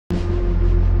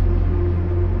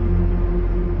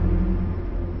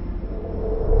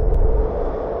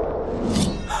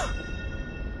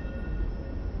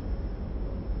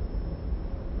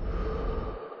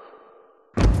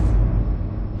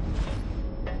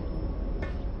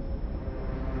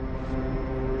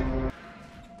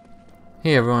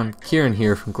Hey everyone, Kieran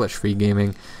here from Glitch Free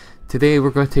Gaming. Today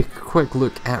we're going to take a quick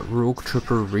look at Rogue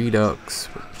Trooper Redux,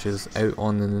 which is out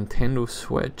on the Nintendo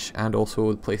Switch and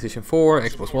also the PlayStation 4,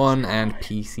 Xbox One and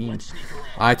PC.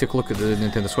 I took a look at the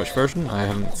Nintendo Switch version. I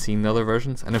haven't seen the other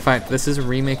versions, and in fact this is a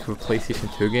remake of a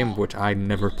PlayStation 2 game which I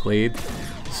never played.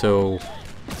 So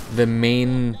the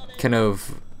main kind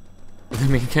of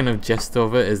gist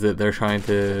of it is that they're trying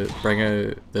to bring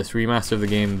out this remaster of the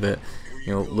game that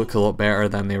looks a lot better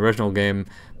than the original game,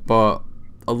 but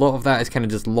a lot of that is kind of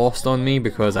just lost on me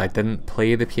because I didn't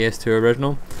play the PS2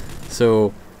 original.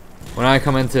 So when I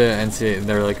come into it and say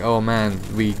they're like, oh man,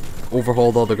 we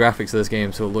overhauled all the graphics of this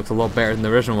game so it looks a lot better than the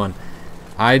original one,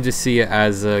 I just see it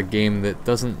as a game that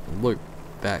doesn't look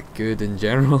that good in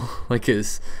general. Like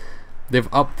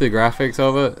they've upped the graphics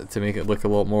of it to make it look a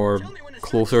lot more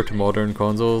closer to modern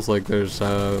consoles. Like there's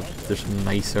some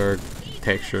nicer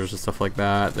textures and stuff like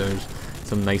that. There's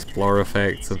some nice blur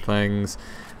effects and things.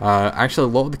 Actually, a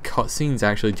lot of the cutscenes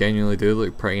actually genuinely do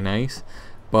look pretty nice,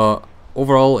 but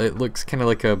overall it looks kind of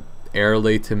like a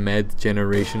early to mid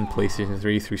generation PlayStation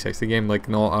 3 360 game. Like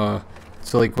not a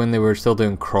so like when they were still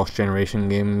doing cross generation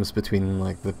games between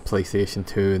like the PlayStation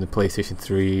 2 and the PlayStation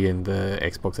 3 and the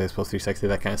Xbox 360,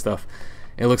 that kind of stuff.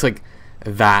 It looks like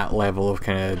that level of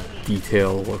kind of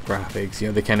detail of graphics,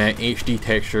 the kind of HD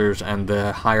textures and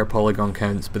the higher polygon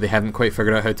counts, but they haven't quite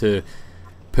figured out how to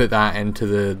put that into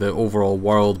the overall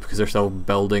world because they're still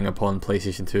building upon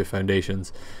PlayStation 2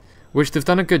 foundations, which they've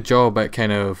done a good job at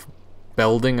kind of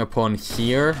building upon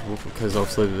here, because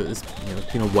obviously it's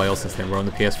been a while since then. We're on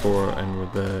the PS4 and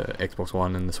with the Xbox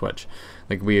One and the Switch.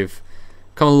 Like we've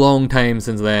come a long time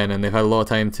since then, and they've had a lot of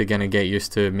time to kind of get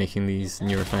used to making these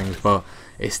newer things, but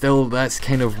it's still, that's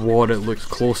kind of what it looks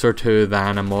closer to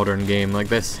than a modern game like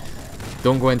this.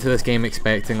 Don't go into this game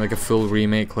expecting like a full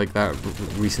remake like that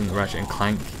recent Ratchet and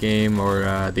Clank game, or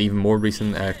the even more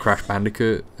recent Crash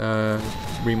Bandicoot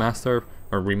remaster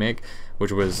or remake,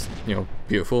 which was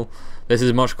beautiful. This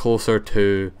is much closer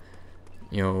to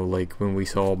like when we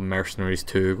saw Mercenaries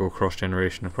 2 go cross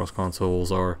generation across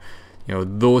consoles, or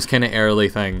those kind of early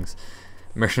things.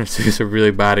 Mercenaries 2 is a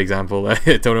really bad example. I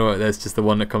don't know, that's just the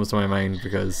one that comes to my mind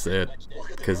because it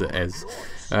is.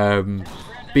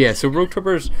 But yeah, so Rogue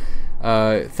Troopers,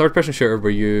 third-person shooter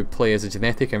where you play as a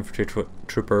genetic infantry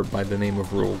trooper by the name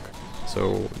of Rogue.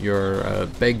 So you're a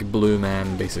big blue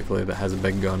man basically that has a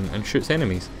big gun and shoots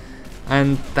enemies.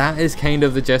 And that is kind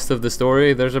of the gist of the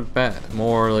story. There's a bit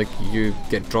more, like you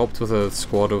get dropped with a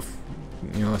squad of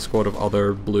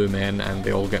other blue men and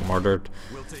they all get murdered,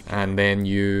 and then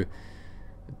you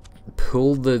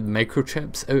pull the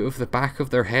microchips out of the back of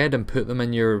their head and put them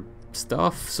in your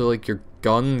stuff, so like your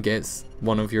gun gets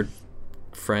one of your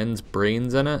friend's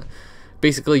brains in it.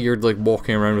 Basically you're like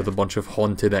walking around with a bunch of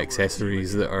haunted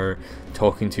accessories that are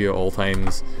talking to you at all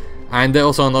times, and it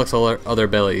also unlocks other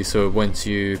abilities. So once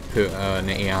you put an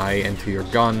AI into your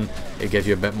gun, it gives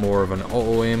you a bit more of an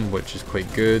auto aim, which is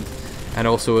quite good. And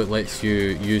also it lets you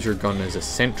use your gun as a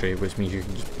sentry, which means you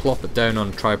can just plop it down on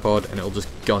a tripod and it'll just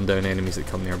gun down enemies that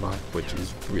come nearby, which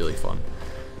is really fun.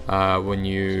 When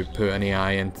you put an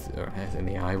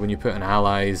when you put an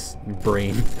ally's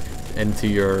brain into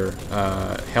your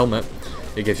helmet,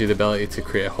 it gives you the ability to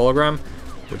create a hologram,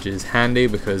 which is handy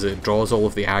because it draws all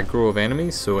of the aggro of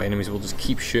enemies, so enemies will just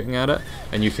keep shooting at it,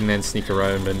 and you can then sneak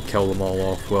around and kill them all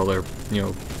off while they're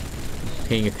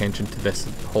paying attention to this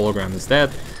hologram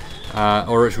instead.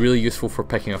 Or it's really useful for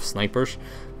picking off snipers,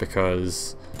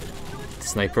 because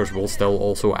snipers will still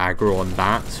also aggro on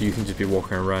that, so you can just be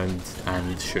walking around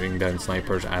and shooting down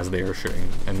snipers as they are shooting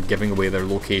and giving away their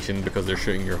location because they're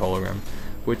shooting your hologram,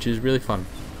 which is really fun.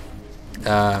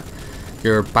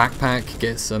 Your backpack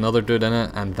gets another dude in it,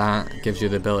 and that gives you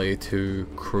the ability to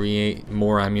create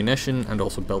more ammunition and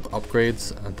also build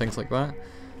upgrades and things like that,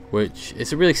 which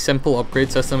is a really simple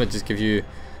upgrade system. It just gives you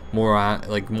more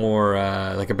like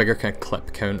a bigger kind of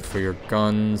clip count for your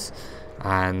guns,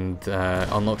 and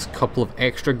unlocks a couple of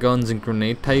extra guns and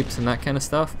grenade types and that kind of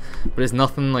stuff, but it's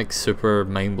nothing like super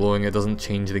mind-blowing. It doesn't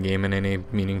change the game in any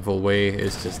meaningful way.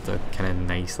 It's just a kind of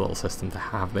nice little system to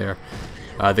have there.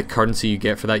 The currency you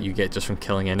get for that you get just from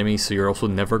killing enemies, so you're also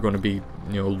never going to be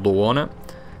low on it,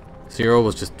 so you're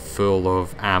always just full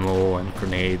of ammo and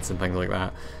grenades and things like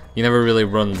that. You never really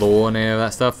run low on any of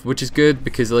that stuff, which is good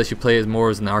because it lets you play it more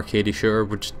as an arcadey shooter,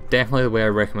 which is definitely the way I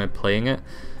recommend playing it.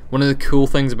 One of the cool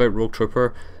things about Rogue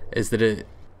Trooper is that it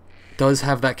does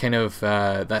have that kind of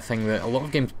that thing that a lot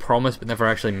of games promise but never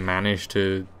actually manage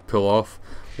to pull off,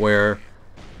 where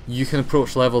you can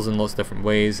approach levels in lots of different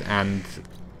ways, and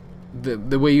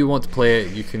the way you want to play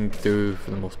it, you can do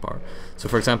for the most part. So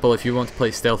for example, if you want to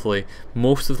play stealthily,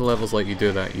 most of the levels let you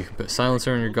do that. You can put a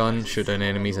silencer on your gun, shoot down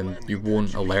enemies, and you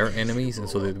won't alert enemies, and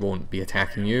so they won't be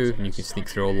attacking you, and you can sneak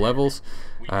through all the levels.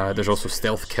 There's also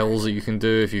stealth kills that you can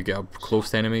do if you get up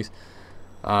close to enemies.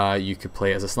 You could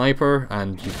play as a sniper,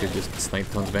 and you could just snipe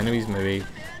tons of enemies, maybe,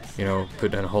 you know,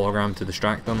 put down a hologram to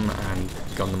distract them and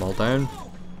gun them all down.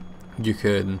 You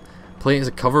could play it as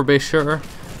a cover-based shooter,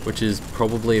 which is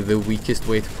probably the weakest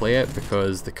way to play it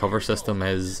because the cover system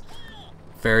is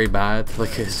very bad.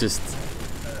 Like, it's just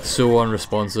so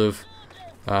unresponsive.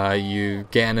 You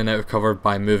get in and out of cover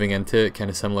by moving into it, kind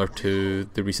of similar to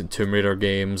the recent Tomb Raider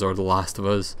games or The Last of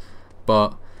Us,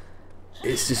 but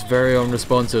it's just very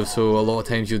unresponsive, so a lot of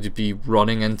times you'll just be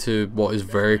running into what is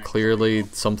very clearly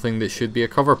something that should be a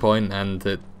cover point and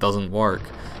it doesn't work.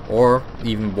 Or,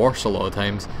 even worse a lot of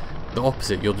times, the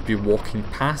opposite, you'll just be walking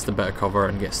past a bit of cover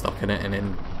and get stuck in it, and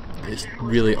then it's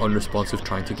really unresponsive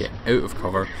trying to get out of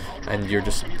cover, and you're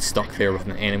just stuck there with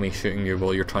an enemy shooting you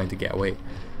while you're trying to get away,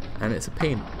 and it's a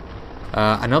pain.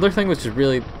 Another thing which is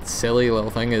really silly little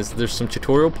thing is there's some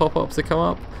tutorial pop-ups that come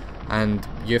up, and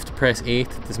you have to press A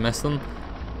to dismiss them,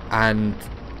 and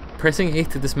pressing A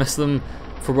to dismiss them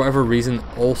for whatever reason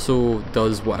also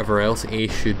does whatever else A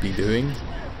should be doing.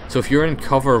 So if you're in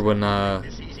cover when a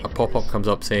pop-up comes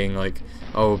up saying like,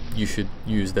 oh, you should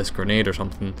use this grenade or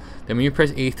something, then when you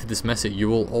press A to dismiss it, you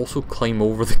will also climb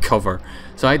over the cover.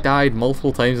 So I died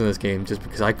multiple times in this game just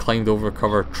because I climbed over a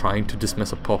cover trying to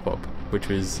dismiss a pop-up, which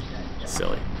was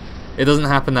silly. It doesn't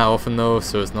happen that often though,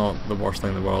 so it's not the worst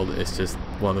thing in the world. It's just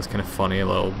one of those kind of funny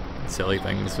little silly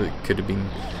things that could have been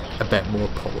a bit more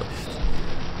polished.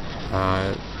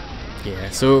 Yeah,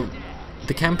 so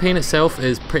the campaign itself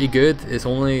is pretty good. It's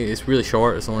really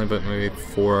short. It's only about maybe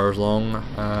 4 hours long.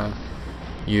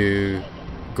 You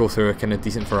go through a kind of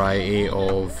decent variety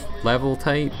of level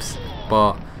types,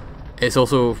 but it's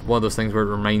also one of those things where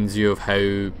it reminds you of how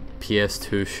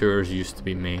PS2 shooters used to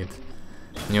be made.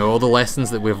 You know, all the lessons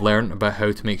that we've learned about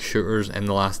how to make shooters in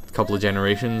the last couple of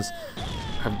generations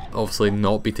have obviously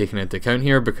not been taken into account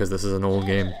here because this is an old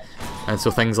game. And so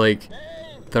things like,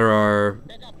 there are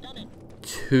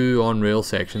 2 on-rail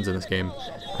sections in this game,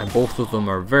 and both of them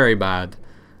are very bad,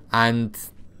 and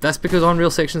that's because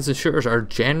on-rail sections in shooters are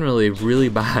generally really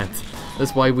bad.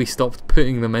 That's why we stopped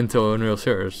putting them into on-rail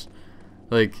shooters,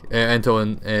 like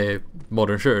into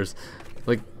modern shooters.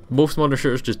 Like, most modern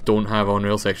shooters just don't have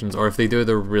on-rail sections, or if they do,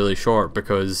 they're really short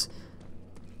because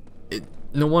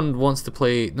no one wants to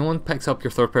play. No one picks up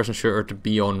your third-person shooter to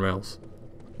be on rails.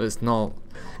 It's not,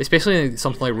 especially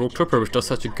something like Rogue Trooper, which does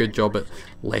such a good job at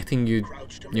letting you,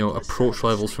 approach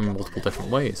levels from multiple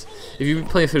different ways. If you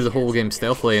play through the whole game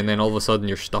stealthily and then all of a sudden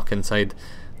you're stuck inside,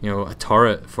 a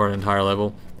turret for an entire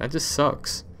level, that just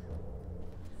sucks.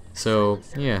 So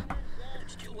yeah,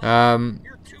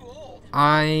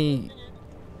 I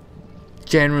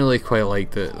generally quite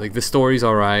liked it. Like, the story's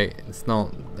alright. It's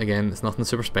not, again, it's nothing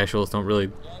super special. It's not really,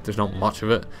 there's not much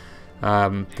of it.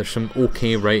 There's some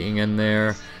okay writing in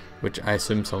there, which I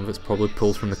assume some of it's probably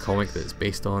pulled from the comic that it's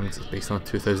based on, because it's based on a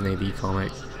 2000 AD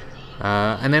comic.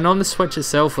 And then on the Switch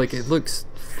itself, like, it looks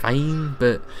fine,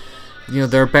 but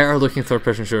there are better looking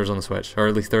third-person shooters on the Switch, or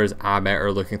at least there is a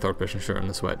better looking third-person shooter on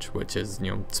the Switch, which is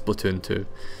Splatoon 2.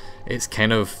 It's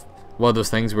kind of one of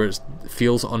those things where it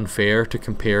feels unfair to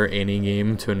compare any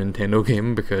game to a Nintendo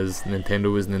game, because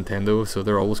Nintendo is Nintendo, so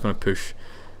they're always going to push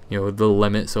the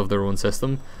limits of their own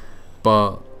system.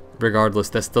 But regardless,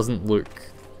 this doesn't look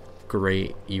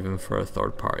great even for a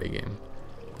third-party game.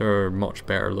 There are much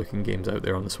better looking games out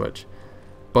there on the Switch,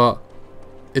 but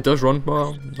it does run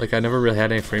well. Like, I never really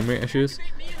had any frame rate issues,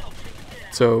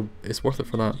 so it's worth it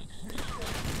for that.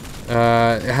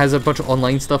 It has a bunch of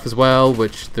online stuff as well,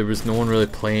 which there was no one really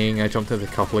playing. I jumped into a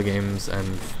couple of games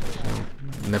and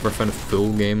never found a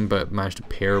full game, but managed to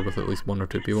pair with at least 1 or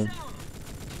 2 people.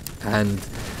 And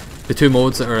the 2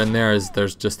 modes that are in there is,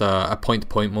 there's just a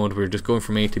point-to-point mode where you're just going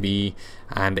from A to B,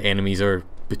 and enemies are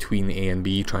between A and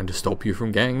B trying to stop you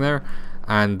from getting there.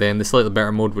 And then the slightly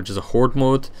better mode, which is a horde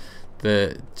mode,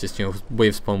 that just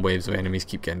waves upon waves of enemies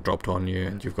keep getting dropped on you,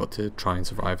 and you've got to try and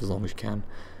survive as long as you can.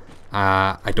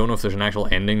 I don't know if there's an actual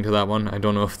ending to that one. I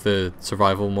don't know if the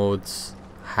survival modes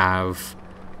have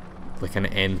like an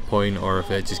end point, or if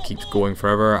it just keeps going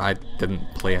forever. I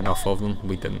didn't play enough of them.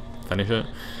 We didn't finish it.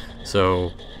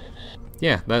 So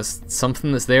yeah, that's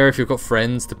something that's there if you've got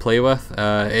friends to play with.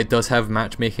 It does have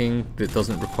matchmaking that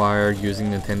doesn't require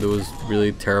using Nintendo's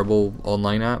really terrible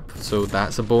online app, so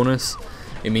that's a bonus.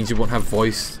 It means you won't have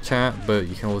voice chat, but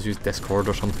you can always use Discord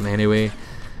or something anyway.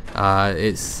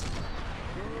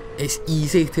 it's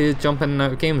easy to jump in and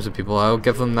out of games with people. I'll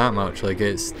give them that much. Like,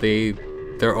 it's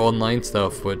their online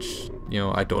stuff, which, you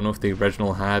know, I don't know if the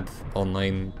original had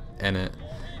online in it.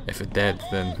 If it did,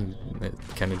 then it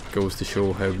kind of goes to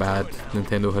show how bad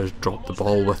Nintendo has dropped the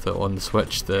ball with it on the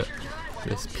Switch, that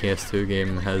this PS2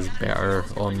 game has better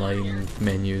online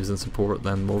menus and support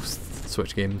than most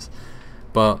Switch games.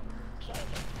 But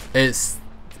it's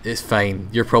fine.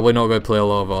 You're probably not going to play a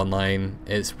lot of online.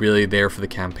 It's really there for the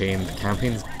campaign. The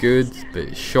campaign's good, but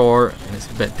it's short and it's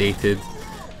a bit dated.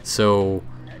 So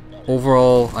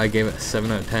overall, I gave it a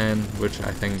 7 out of 10, which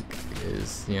I think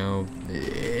is, you know,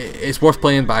 it's worth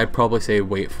playing, but I'd probably say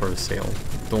wait for a sale.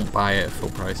 Don't buy it at full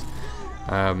price.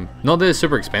 Not that it's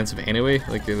super expensive anyway.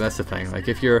 Like, that's the thing. Like,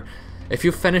 if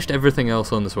you've finished everything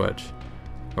else on the Switch,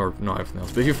 or not everything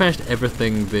else, but if you finished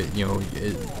everything that, you know,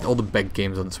 all the big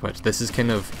games on the Switch, this is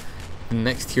kind of the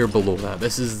next tier below that.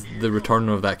 This is the return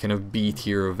of that kind of B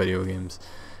tier of video games,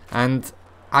 and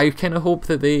I kind of hope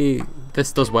that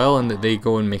this does well and that they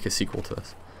go and make a sequel to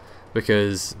this,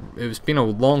 because it's been a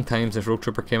long time since Rogue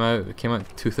Trooper came out. It came out in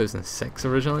 2006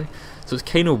 originally, so it's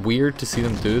kind of weird to see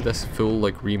them do this full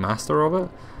like remaster of it.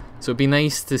 So it'd be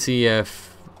nice to see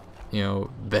if, you know,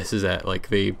 this is it. Like,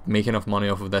 they make enough money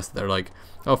off of this that they're like,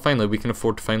 oh, finally we can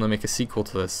afford to finally make a sequel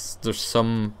to this. There's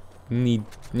some need,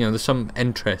 you know, there's some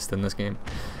interest in this game.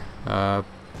 But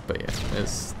yeah,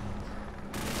 it's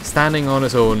standing on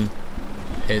its own.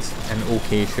 It's an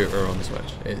okay shooter on the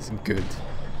Switch. It's good.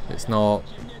 It's not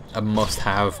a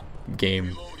must-have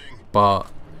game, but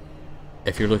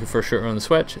if you're looking for a shooter on the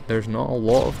Switch, there's not a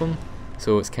lot of them.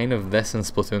 So it's kind of this and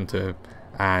Splatoon 2,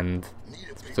 and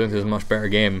Splatoon 2 is a much better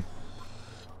game.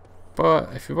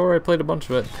 But if you've already played a bunch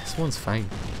of it, this one's fine.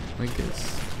 Like,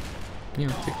 it's, you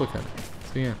know, take a look at it.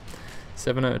 So yeah,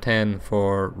 7 out of 10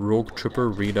 for Rogue Trooper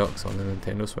Redux on the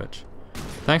Nintendo Switch.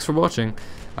 Thanks for watching.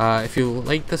 If you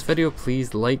like this video,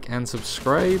 please like and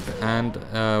subscribe, and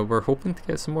we're hoping to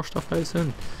get some more stuff out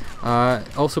soon.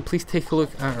 Also, please take a look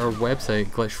at our website,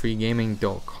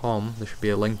 glitchfreegaming.com. There should be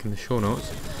a link in the show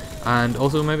notes. And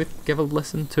also maybe give a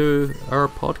listen to our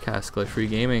podcast, Glitch Free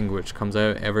Gaming, which comes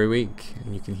out every week.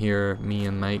 And you can hear me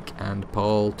and Mike and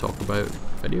Paul talk about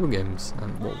video games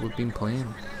and what we've been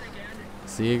playing.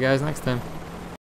 See you guys next time.